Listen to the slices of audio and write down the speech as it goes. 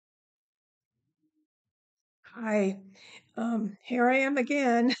Hi, here I am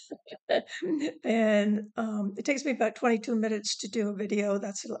again. And it takes me about 22 minutes to do a video.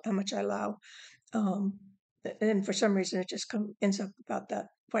 That's how much I allow. Um, and for some reason, it just ends up about that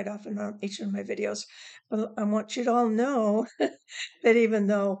quite often on each of my videos. But I want you to all know that even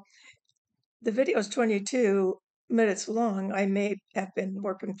though the video is 22 minutes long, I may have been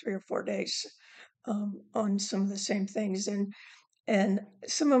working 3 or 4 days on some of the same things. And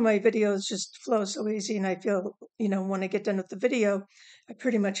some of my videos just flow so easy, and I feel, when I get done with the video, I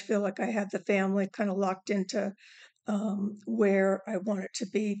pretty much feel like I have the family kind of locked into where I want it to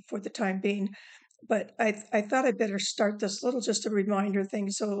be for the time being. But I thought I'd better start this little, just a reminder thing,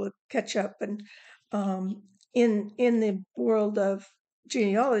 so it'll catch up. And um, in the world of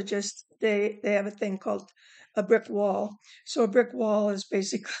genealogists, they have a thing called a brick wall. So a brick wall is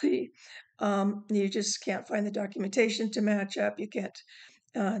basically you just can't find the documentation to match up. You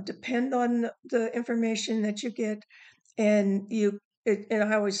can't depend on the information that you get, and and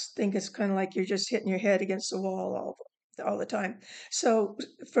I always think it's kind of like you're just hitting your head against the wall all the time. So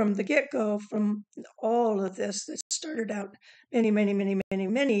from the get-go, from all of this that started out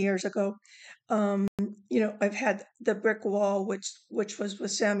many years ago, um, I've had the brick wall, which was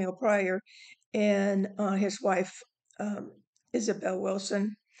with Samuel Pryor and his wife, um, Isabel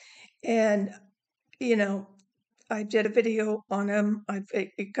Wilson. And, you know, I did a video on them.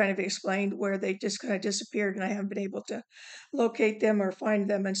 It kind of explained where they just kind of disappeared, and I haven't been able to locate them or find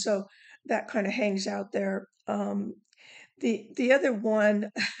them. And so that kind of hangs out there. The other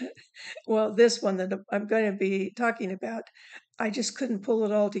one, well, this one that I'm going to be talking about, I just couldn't pull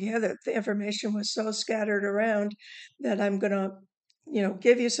it all together. The information was so scattered around that I'm going to,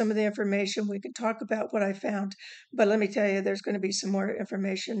 give you some of the information. We can talk about what I found, but let me tell you, there's going to be some more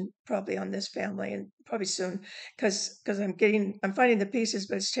information probably on this family and probably soon, because I'm finding the pieces,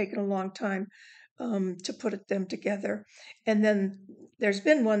 but it's taken a long time to put them together. And then there's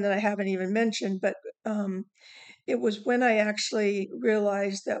been one that I haven't even mentioned, but um, it was when I actually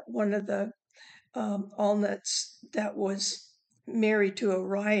realized that one of the Allnuts that was married to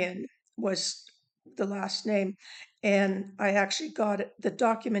Orion was the last name. And I actually got the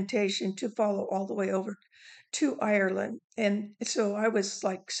documentation to follow all the way over to Ireland. And so I was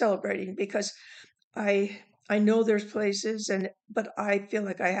like celebrating because I I know there's places, but I feel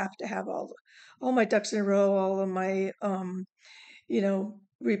like I have to have all my ducks in a row, all of my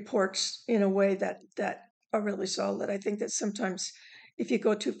reports in a way that are really solid. I think that sometimes if you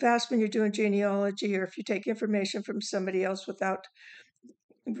go too fast when you're doing genealogy, or if you take information from somebody else without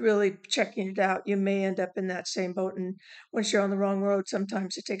really checking it out, you may end up in that same boat. And once you're on the wrong road,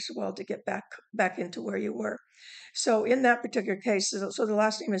 sometimes it takes a while to get back into where you were. So in that particular case, so the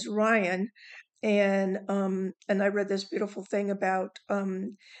last name is Ryan, and I read this beautiful thing about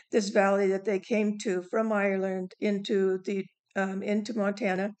this valley that they came to from Ireland into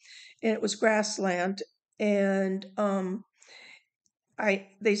Montana, and it was grassland. And I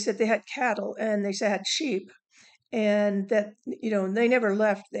they said they had cattle and they said had sheep, and that they never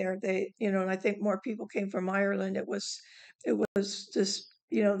left there. And I think more people came from Ireland. It was just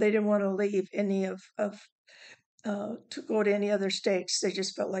they didn't want to leave any of to go to any other states. They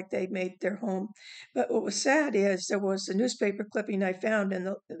just felt like they made their home. But what was sad is there was a newspaper clipping I found,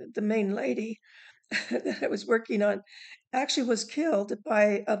 and the main lady that I was working on actually was killed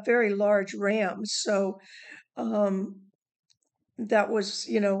by a very large ram. So um, that was,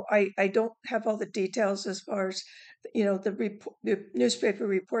 I don't have all the details as far as, the newspaper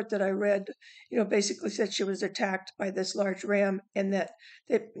report that I read, basically said she was attacked by this large ram, and that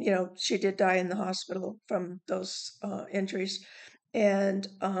she did die in the hospital from those injuries. And,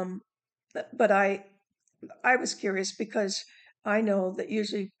 but I was curious because I know that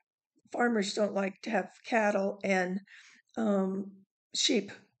usually farmers don't like to have cattle and um, sheep,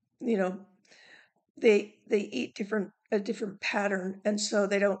 you know, they eat a different pattern, and so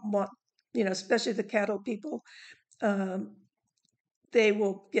they don't want, especially the cattle people, um, they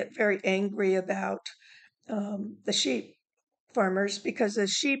will get very angry about the sheep farmers because the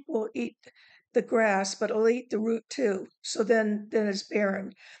sheep will eat the grass, but it'll eat the root too. So then it's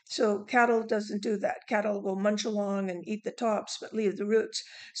barren. So cattle doesn't do that. Cattle will munch along and eat the tops, but leave the roots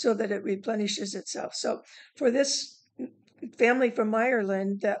so that it replenishes itself. So for this family from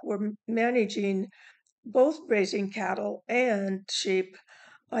Ireland that were managing both raising cattle and sheep,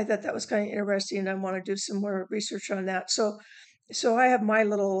 I thought that was kind of interesting, and I want to do some more research on that. So I have my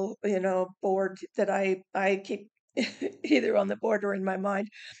little, board that I keep either on the board or in my mind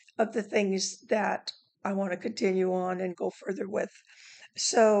of the things that I want to continue on and go further with.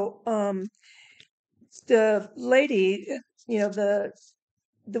 So the lady, the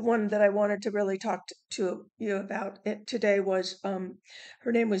the one that I wanted to really talk to you about it today was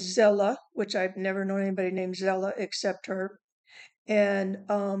her name was Zella, which I've never known anybody named Zella except her, and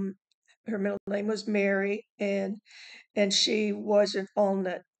her middle name was Mary, and she was an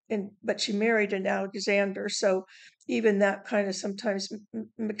Allnut, and but she married an Alexander, so even that kind of sometimes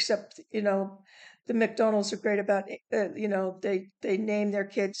mix up. The McDonald's are great about they name their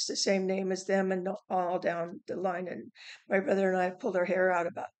kids the same name as them and all down the line. And my brother and I pulled our hair out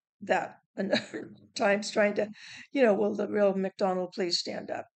about that and times trying to, will the real McDonald please stand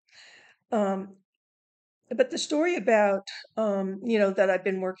up? Um, but the story about that I've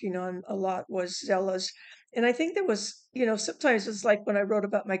been working on a lot was Zella's, and I think there was, sometimes it's like when I wrote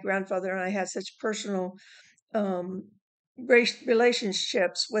about my grandfather and I had such personal um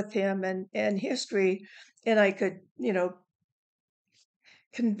relationships with him and history, and I could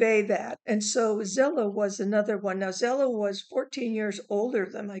convey that. And so Zella was another one. Now Zella was 14 years older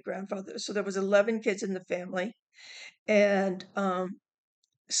than my grandfather, so there was 11 kids in the family, and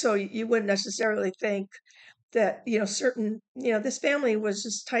so you wouldn't necessarily think that this family was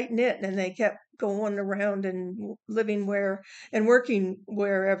just tight knit, and they kept going around and living where and working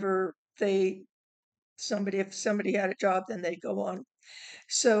wherever if somebody had a job, then they'd go on.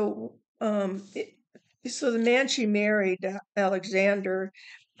 So so the man she married, Alexander,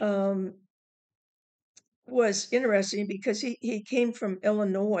 um, was interesting because he came from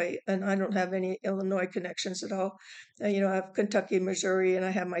Illinois, and I don't have any Illinois connections at all. I have Kentucky, Missouri, and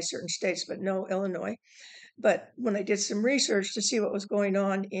I have my certain states, but no Illinois. But when I did some research to see what was going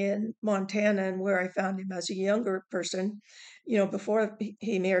on in Montana and where I found him as a younger person, before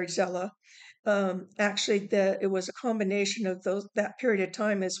he married Zella, actually, it was a combination of that period of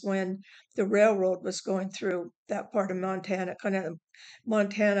time is when the railroad was going through that part of Montana, kind of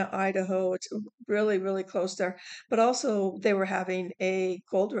Montana, Idaho. It's really, really close there. But also, they were having a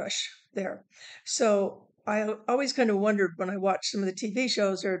gold rush there. So I always kind of wondered when I watched some of the TV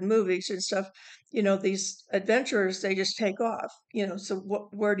shows or movies and stuff, these adventurers, they just take off, so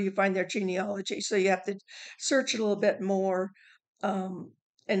where do you find their genealogy? So you have to search a little bit more, um,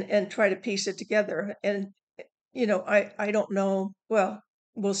 and try to piece it together. And, I don't know. Well,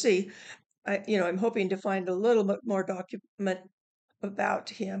 we'll see. I'm hoping to find a little bit more document about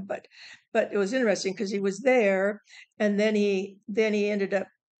him, but it was interesting because he was there, and then he ended up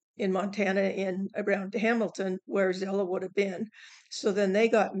in Montana in around Hamilton where Zella would have been. So then they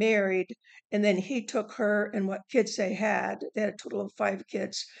got married, and then he took her and what kids they had. They had a total of 5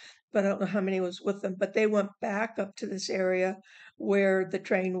 kids, but I don't know how many was with them. But they went back up to this area where the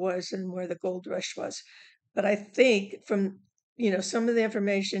train was and where the gold rush was. But I think from some of the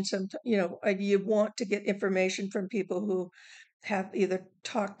information, you want to get information from people who have either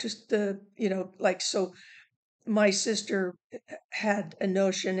talked to like, so my sister had a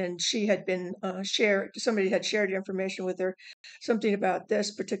notion, and she had been somebody had shared information with her, something about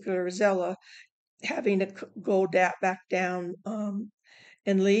this particular Zella having to go back down,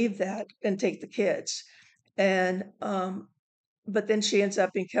 and leave that and take the kids. And but then she ends up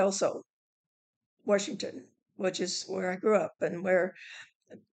in Kelso, Washington, which is where I grew up and where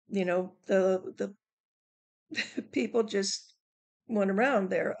the people just went around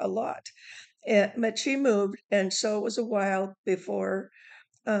there a lot. But she moved, and so it was a while before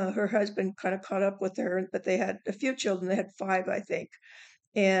her husband kind of caught up with her. But they had a few children; they had 5, I think,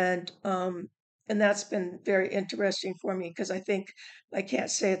 and that's been very interesting for me because I think I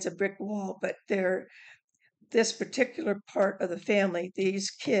can't say it's a brick wall, but this particular part of the family,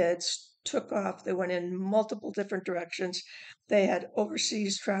 these kids took off. They went in multiple different directions. They had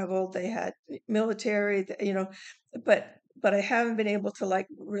overseas travel, they had military, but I haven't been able to like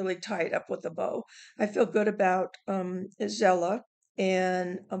really tie it up with a bow. I feel good about Zella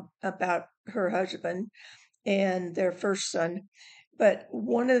and about her husband and their first son. But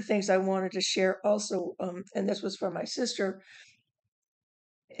one of the things I wanted to share also, and this was for my sister,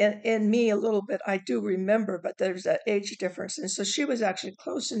 and me a little bit, I do remember, but there's that age difference. And so she was actually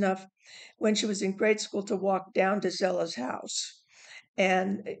close enough when she was in grade school to walk down to Zella's house.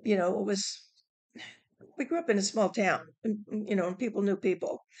 And, it was, we grew up in a small town, and people knew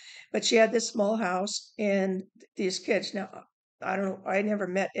people. But she had this small house and these kids. Now, I don't know, I never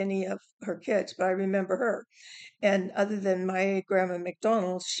met any of her kids, but I remember her. And other than my grandma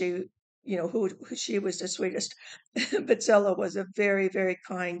McDonald, who she was the sweetest. But Zella was a very, very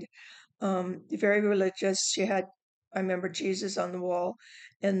kind, very religious. She had, I remember Jesus on the wall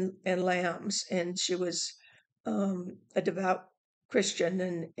and lambs, and she was a devout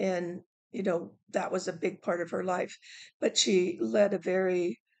Christian, and that was a big part of her life. But she led a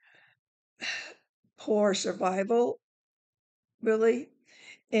very poor survival, really.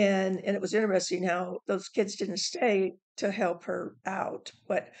 And it was interesting how those kids didn't stay to help her out.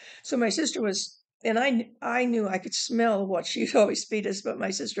 But so my sister was, and I knew I could smell what she'd always feed us, but my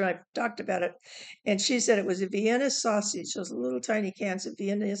sister and I talked about it, and she said it was a Vienna sausage, those little tiny cans of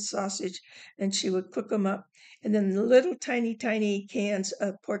Vienna sausage, and she would cook them up, and then little tiny cans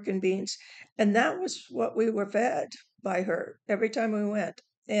of pork and beans, and that was what we were fed by her every time we went.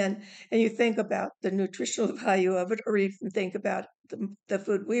 And you think about the nutritional value of it, or even think about the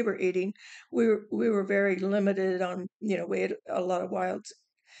food we were eating. We were very limited on, we had a lot of wild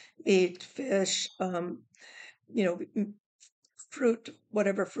meat, fish, you know, fruit,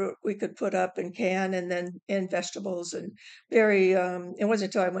 whatever fruit we could put up and can, and then and vegetables, and very. It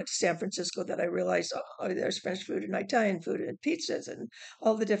wasn't until I went to San Francisco that I realized, oh, there's French food and Italian food and pizzas and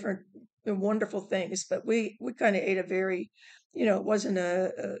all the different wonderful things. But we kind of ate a very, it wasn't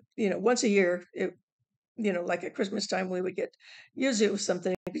once a year. Like at Christmas time, we would get, usually it was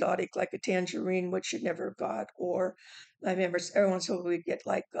something exotic, like a tangerine, which you never got. Or I remember every once in a while we'd get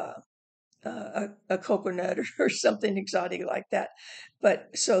like a coconut or something exotic like that. But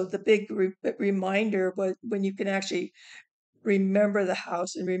so the big reminder was when you can actually remember the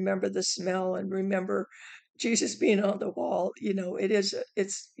house and remember the smell and remember Jesus being on the wall. You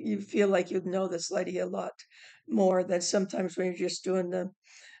feel like you know this lady a lot more than sometimes when you're just doing the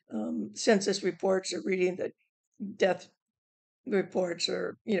census reports or reading the death reports.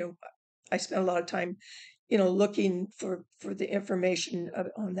 Or I spent a lot of time looking for the information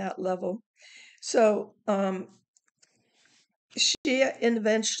on that level. So she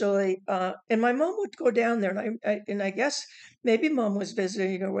eventually and my mom would go down there, and I guess maybe mom was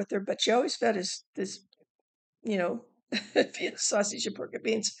visiting her with her, but she always fed us this, you know sausage and pork and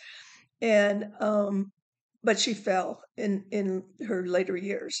beans. And but she fell in her later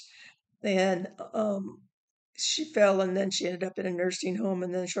years. And she fell, and then she ended up in a nursing home,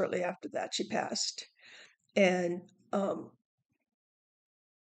 and then shortly after that she passed. And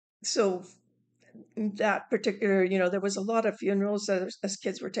so that particular, there was a lot of funerals that us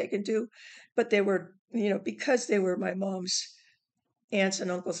kids were taken to, but they were, because they were my mom's aunts and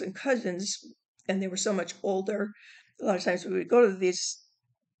uncles and cousins, and they were so much older. A lot of times we would go to these,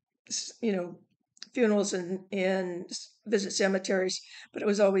 you know, funerals and visit cemeteries, but it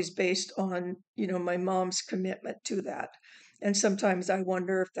was always based on, my mom's commitment to that. And sometimes I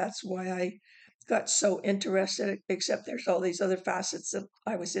wonder if that's why I got so interested, except there's all these other facets that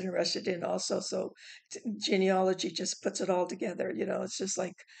I was interested in also. So genealogy just puts it all together. It's just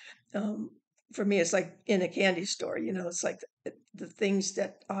like, um, for me, it's like in a candy store. It's like the things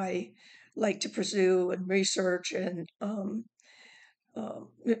that I like to pursue and research, and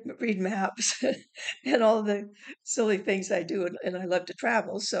read maps and all the silly things I do. And I love to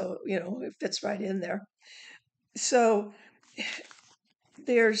travel. So, it fits right in there. So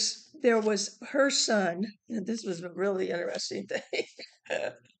there was her son, and this was a really interesting thing.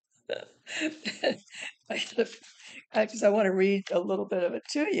 Because I want to read a little bit of it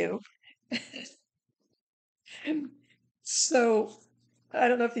to you. So I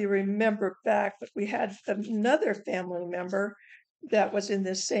don't know if you remember back, but we had another family member that was in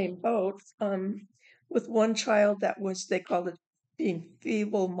this same boat, with one child that was, they called it being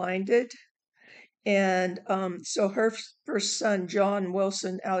feeble-minded. And so her first son, John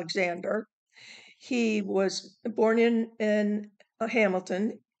Wilson Alexander, he was born in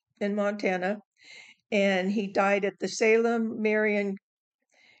Hamilton in Montana, and he died at the Salem Marion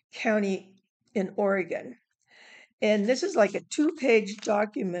County in Oregon. And this is like a 2-page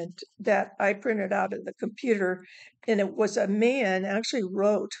document that I printed out of the computer. And it was a man actually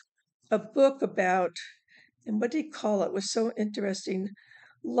wrote a book about, and what did he call it? It was so interesting.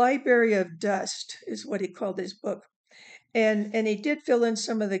 Library of Dust is what he called his book. And he did fill in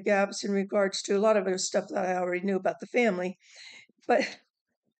some of the gaps in regards to a lot of the stuff that I already knew about the family. But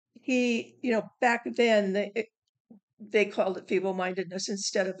he, back then they called it feeble-mindedness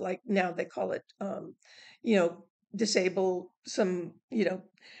instead of, like, now they call it, you know, disabled.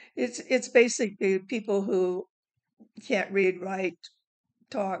 It's basically people who can't read, write,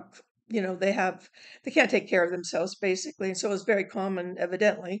 talk. They can't take care of themselves basically, and so it was very common,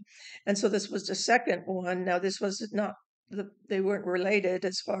 evidently. And so this was the second one. Now this was not they weren't related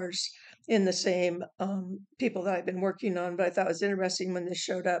as far as in the same people that I've been working on, but I thought it was interesting when this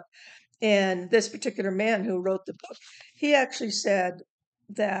showed up. And this particular man who wrote the book, he actually said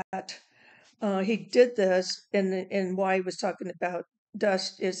that he did this, and why he was talking about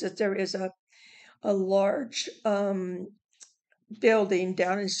dust is that there is a large building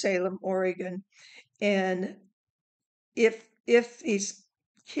down in Salem, Oregon, and if these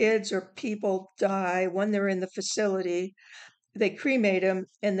kids or people die when they're in the facility, they cremate them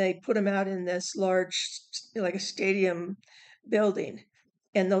and they put them out in this large, like a stadium building,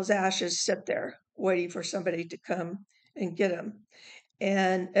 and those ashes sit there waiting for somebody to come and get them.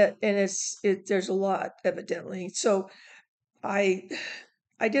 And there's a lot evidently. So I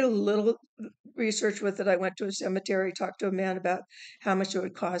I did a little research with it. I went to a cemetery, talked to a man about how much it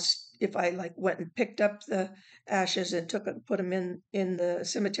would cost if I like went and picked up the ashes and took it, put them in the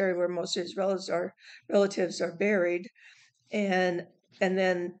cemetery where most of his relatives are buried, and and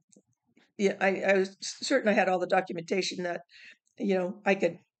then yeah, I was certain I had all the documentation that I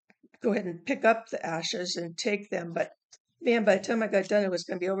could go ahead and pick up the ashes and take them. But man, by the time I got done, it was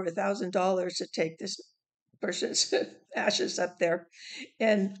going to be over $1,000 to take this person's ashes up there.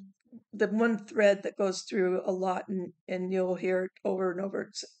 And the one thread that goes through a lot, and you'll hear it over and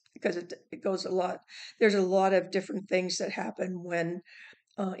over because it goes a lot. There's a lot of different things that happen when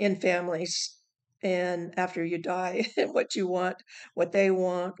in families and after you die, what you want, what they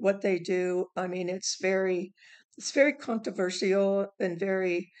want, what they do. I mean, it's very controversial and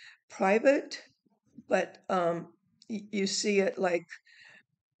very private, but you see it like,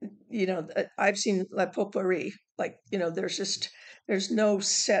 I've seen la potpourri, like, there's no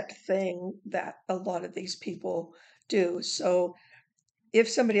set thing that a lot of these people do. So if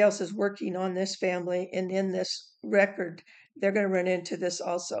somebody else is working on this family and in this record, they're going to run into this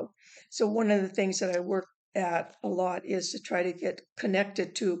also. So one of the things that I work at a lot is to try to get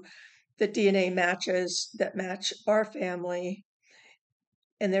connected to the DNA matches that match our family.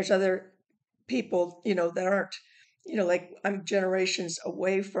 And there's other people, that aren't, like I'm generations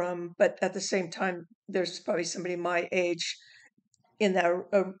away from, but at the same time, there's probably somebody my age in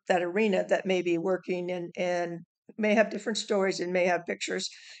that arena that may be working and may have different stories and may have pictures.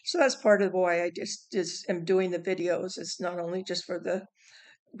 So that's part of why I just am doing the videos. It's not only just for the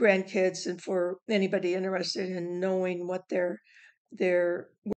grandkids and for anybody interested in knowing what their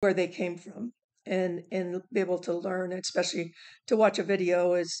where they came from and be able to learn, especially to watch a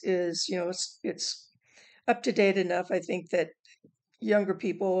video is it's up to date enough. I think that younger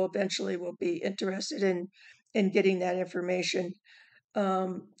people eventually will be interested in getting that information.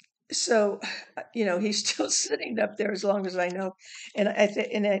 um, so, he's still sitting up there as long as I know. And I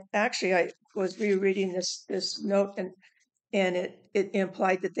think, actually, I was rereading this note, and it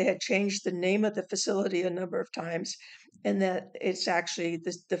implied that they had changed the name of the facility a number of times, and that it's actually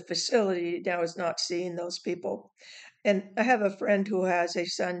the facility now is not seeing those people. And I have a friend who has a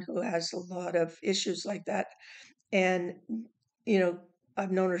son who has a lot of issues like that, and you know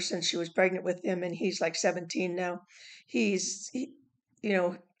I've known her since she was pregnant with him, and he's like 17 now. He, you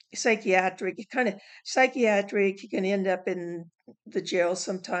know psychiatric, kind of psychiatric. He can end up in the jail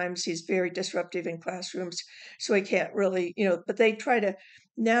sometimes. He's very disruptive in classrooms, so he can't really, but they try to,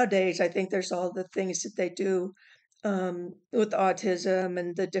 nowadays I think there's all the things that they do with autism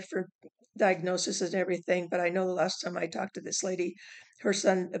and the different diagnoses and everything. But I know the last time I talked to this lady, her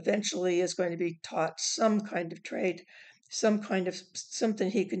son eventually is going to be taught some kind of trade, some kind of something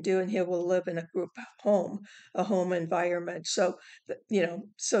he can do, and he will live in a group home, a home environment. So,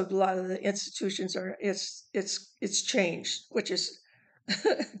 so a lot of the institutions are, it's changed, which is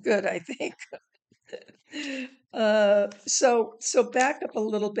good, I think. So back up a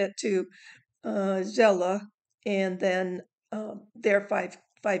little bit to Zella, and then their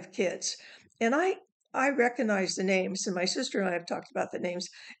five kids. And I recognize the names, and my sister and I have talked about the names,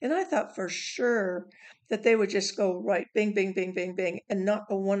 and I thought for sure that they would just go right, bing, bing, bing, bing, bing, and not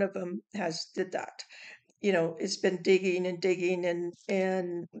a one of them has did that. It's been digging and digging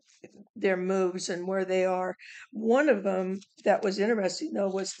and their moves and where they are. One of them that was interesting though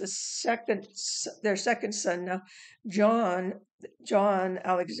was their second son. Now, John John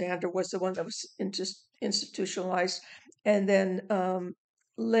Alexander was the one that was institutionalized, and then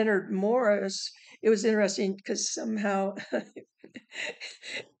Leonard Morris. It was interesting because somehow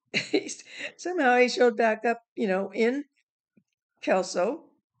somehow he showed back up, in Kelso,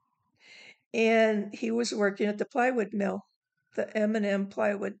 and he was working at the plywood mill, the M&M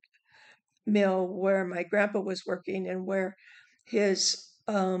plywood mill where my grandpa was working, and where his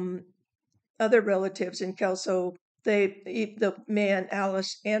other relatives in Kelso, the man,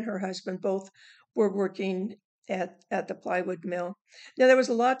 Alice, and her husband both were working at the plywood mill. Now there was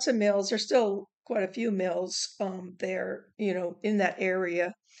lots of mills. There's still quite a few mills there, in that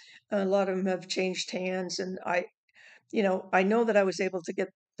area. A lot of them have changed hands, and I know that I was able to get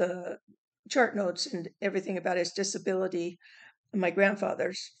the chart notes and everything about his disability, my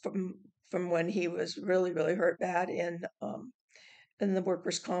grandfather's, from when he was really, really hurt bad in the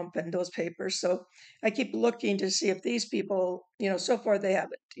workers' comp and those papers. So I keep looking to see if these people, so far they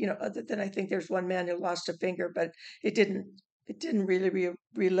haven't, other than I think there's one man who lost a finger, but it it didn't really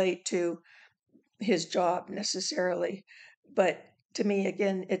relate to his job necessarily. But to me,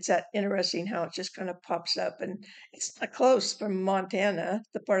 again, it's that interesting how it just kind of pops up, and it's not close from Montana,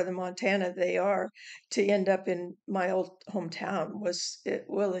 the part of the Montana they are, to end up in my old hometown was it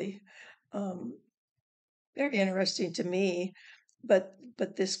really um, very interesting to me. But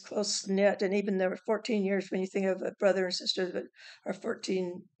this close knit, and even there were 14 years when you think of a brother and sister that are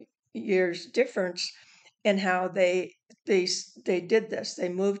 14 years difference, and how they did this. They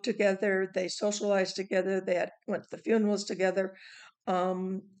moved together, they socialized together, they had went to the funerals together.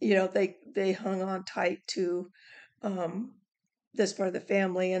 They hung on tight to um, this part of the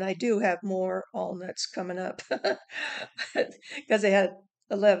family, and I do have more walnuts coming up because they had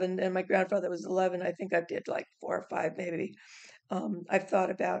 11, and my grandfather was 11. I think I did like 4 or 5, maybe. I've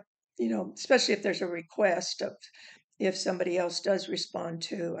thought about, especially if there's a request of if somebody else does respond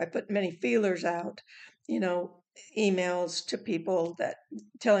to. I put many feelers out, you know, emails to people that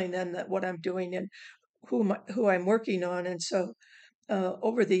telling them that what I'm doing and who I'm working on, and so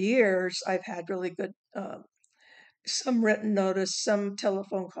over the years I've had really good. Some written notice, some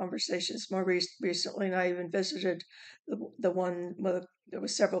telephone conversations. More recently, and I even visited the one. Well, there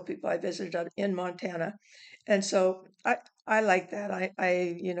was several people I visited in Montana, and so I like that.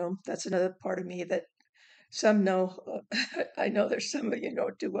 That's another part of me that some know. I know there's some of you know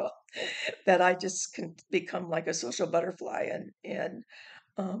too well that I just can become like a social butterfly and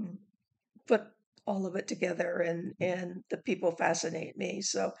um, put all of it together, and the people fascinate me.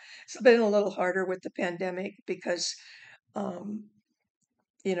 So it's been a little harder with the pandemic because um,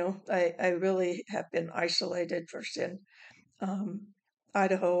 I really have been isolated first in um,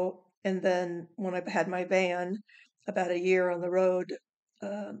 Idaho, and then when I had my van, about a year on the road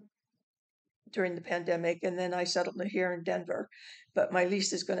um during the pandemic, and then I settled here in Denver. But my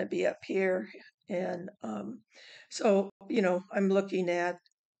lease is going to be up here, and so I'm looking at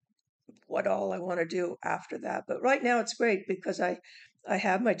what all I want to do after that. But right now it's great because I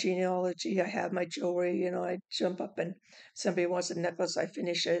have my genealogy, I have my jewelry. I jump up and somebody wants a necklace, I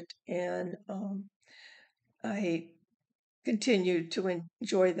finish it, and I continue to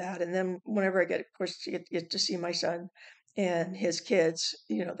enjoy that. And then whenever I get, of course, get to see my son and his kids,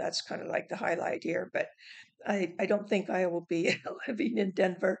 that's kind of like the highlight here. But I don't think I will be living in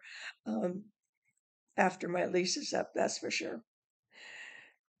Denver um, after my lease is up. That's for sure.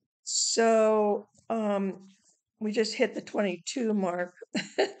 So we just hit the 22 mark,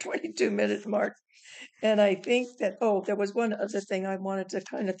 22-minute mark. And I think that, oh, there was one other thing I wanted to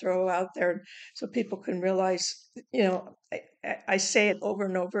kind of throw out there so people can realize, I say it over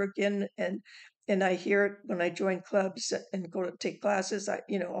and over again, and I hear it when I join clubs and go to take classes.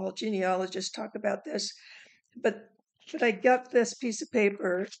 All genealogists talk about this, but I got this piece of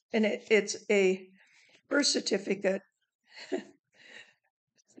paper, and it's a birth certificate, and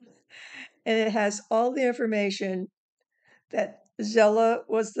it has all the information that Zella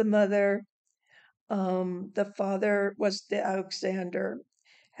was the mother, the father was the Alexander,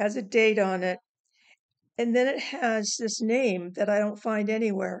 has a date on it, and then it has this name that I don't find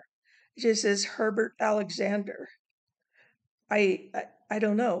anywhere. It just says Herbert Alexander. I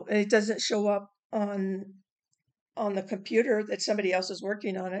don't know. And it doesn't show up on the computer that somebody else is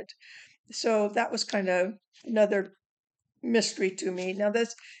working on it. So that was kind of another mystery to me. Now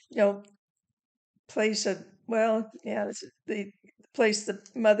this, you know, place of well, yeah, this is the place the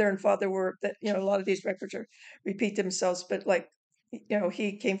mother and father were. That a lot of these records are repeat themselves, but like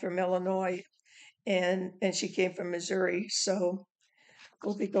he came from Illinois and she came from Missouri, so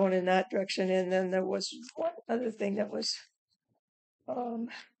we'll be going in that direction. And then there was one other thing that was, um,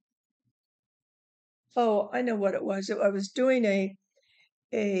 oh, I know what it was. I was doing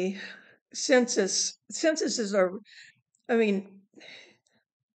a census. Censuses are, I mean,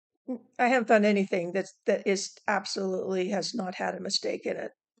 I haven't found anything that is absolutely has not had a mistake in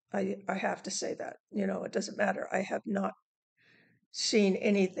it. I have to say that. It doesn't matter. I have not seen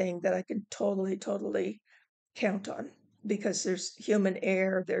anything that I can totally count on because there's human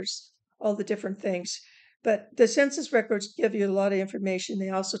error, there's all the different things. But the census records give you a lot of information. They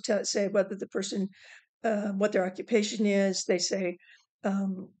also say whether the person, what their occupation is. They say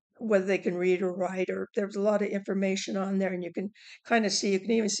um, whether they can read or write, or there's a lot of information on there, and you can kind of see. You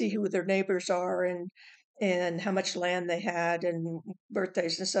can even see who their neighbors are and how much land they had and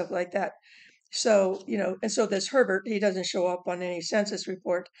birthdays and stuff like that. So, and so this Herbert, he doesn't show up on any census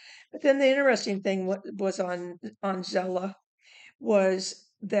report. But then the interesting thing was on Zella was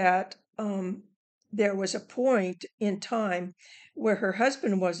that there was a point in time where her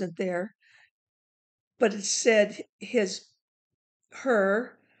husband wasn't there, but it said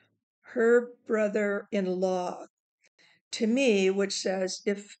her her brother-in-law. to me, which says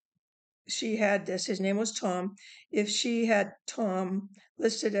if she had this, his name was Tom, if she had Tom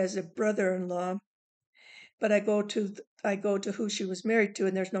listed as a brother-in-law, but I go to who she was married to,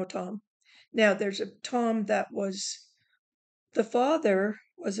 and there's no Tom. Now there's a Tom that was the father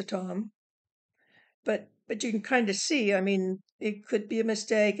was a Tom, but you can kind of see. I mean, it could be a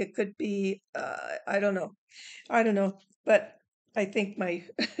mistake. It could be I don't know. I don't know. But I think my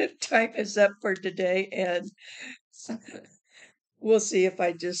time is up for today, and we'll see if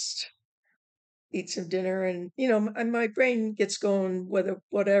I just eat some dinner and my brain gets going whether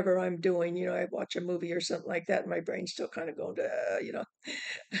whatever I'm doing. I watch a movie or something like that and my brain's still kind of going to.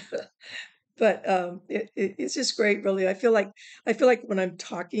 But it's just great, really. I feel like when I'm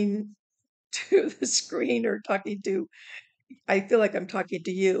talking to the screen or talking to I feel like I'm talking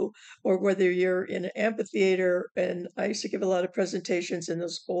to you, or whether you're in an amphitheater. And I used to give a lot of presentations in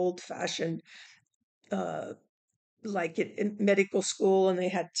those old fashioned uh like in medical school, and they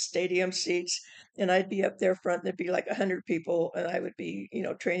had stadium seats, and I'd be up there front and there'd be like 100 people and I would be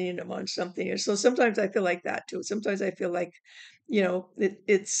training them on something. And so sometimes I feel like that too. Sometimes I feel like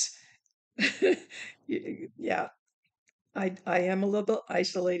it's yeah, I am a little bit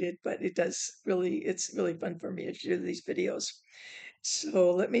isolated, but it's really fun for me to do these videos.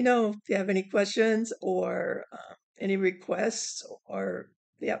 So let me know if you have any questions or any requests, or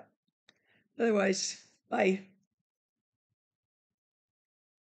yep. Otherwise, bye.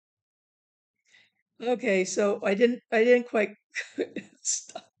 Okay, so I didn't quite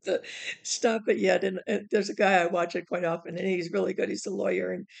stop stop it yet. And there's a guy I watch it quite often, and he's really good. He's a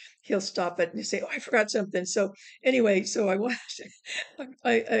lawyer, and he'll stop it and he'll say, "Oh, I forgot something." So anyway, so I wanted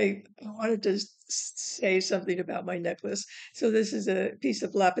I wanted to say something about my necklace. So this is a piece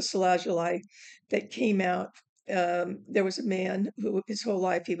of lapis lazuli that came out. There was a man who his whole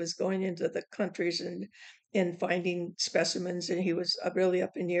life he was going into the countries and finding specimens, and he was really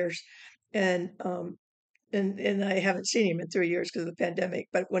up in years. And I haven't seen him in 3 years because of the pandemic.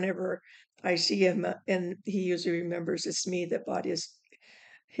 But whenever I see him, and he usually remembers it's me that bought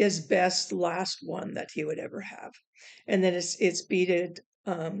his best last one that he would ever have, and then it's beaded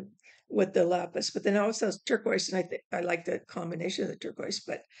with the lapis. But then also has turquoise, and I think I like the combination of the turquoise.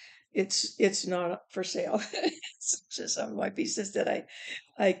 But it's not for sale. It's just some of my pieces that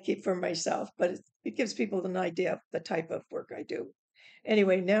I keep for myself. But it gives people an idea of the type of work I do.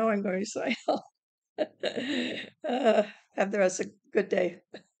 Anyway, now I'm going to sign off. Uh, have the rest of a good day.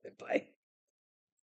 Bye.